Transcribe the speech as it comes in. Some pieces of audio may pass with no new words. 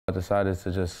I decided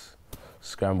to just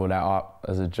scramble that up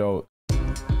as a joke.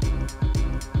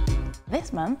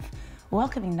 This month,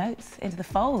 welcoming Not3s into the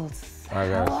folds. Hi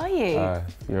How guys. are you? Hi,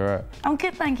 you're right. I'm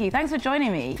good, thank you. Thanks for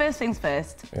joining me. First things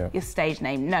first, your stage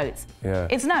name, Not3s. Yeah.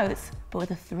 It's Not3s, but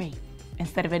with a 3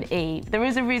 instead of an E. There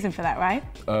is a reason for that, right?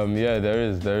 Yeah,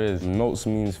 there is. Notes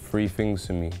means 3 things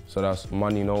to me. So that's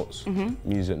money notes,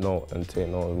 music note, and take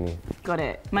note of me. Got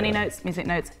it. Money notes, music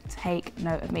notes, take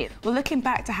note of me. Well, looking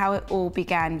back to how it all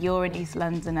began, you're an East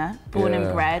Londoner, born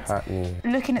and bred. Hackney.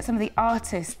 Looking at some of the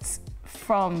artists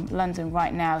from London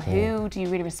right now, who do you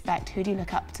really respect? Who do you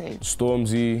look up to?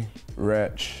 Stormzy,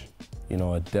 Wretch, you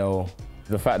know, Adele.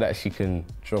 The fact that she can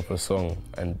drop a song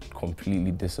and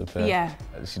completely disappear. Yeah.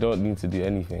 She don't need to do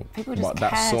anything. People just but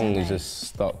that care, song don't is they? just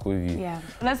stuck with you. Yeah.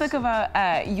 Let's talk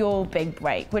about your big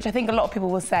break, which I think a lot of people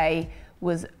will say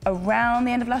was around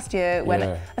the end of last year when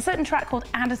a certain track called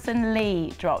Addison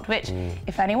Lee dropped, which,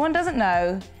 if anyone doesn't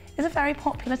know, is a very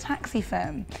popular taxi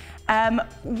firm.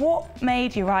 What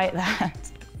made you write that?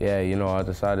 Yeah, you know, I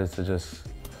decided to just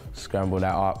scramble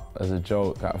that up as a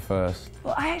joke at first.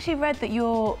 Well, I actually read that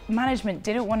your management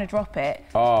didn't want to drop it,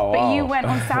 Oh, but you went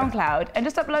on SoundCloud and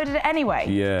just uploaded it anyway.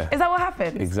 Yeah. Is that what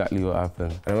happened? Exactly what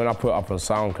happened. And when I put it up on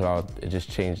SoundCloud, it just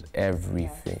changed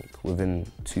everything. Within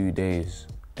 2 days,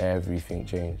 everything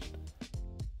changed.